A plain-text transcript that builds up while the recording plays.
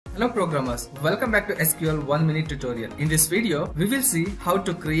Hello programmers, welcome back to SQL 1 minute tutorial. In this video, we will see how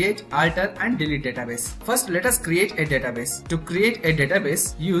to create, alter and delete database. First, let us create a database. To create a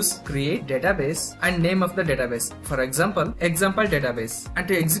database, use create database and name of the database. For example, example database. And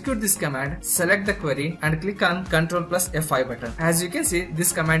to execute this command, select the query and click on Ctrl plus F5 button. As you can see,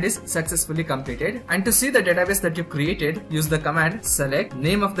 this command is successfully completed. And to see the database that you created, use the command select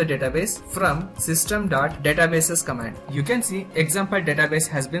name of the database from system.databases command. You can see example database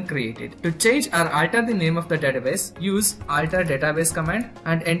has been created. To change or alter the name of the database, use alter database command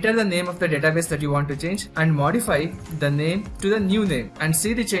and enter the name of the database that you want to change and modify the name to the new name and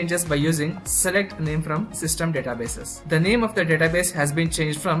see the changes by using select name from system databases. The name of the database has been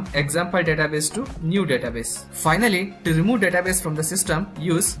changed from example database to new database. Finally, to remove database from the system,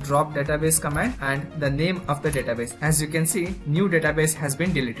 use drop database command and the name of the database. As you can see, new database has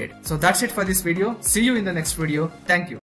been deleted. So that's it for this video. See you in the next video. Thank you.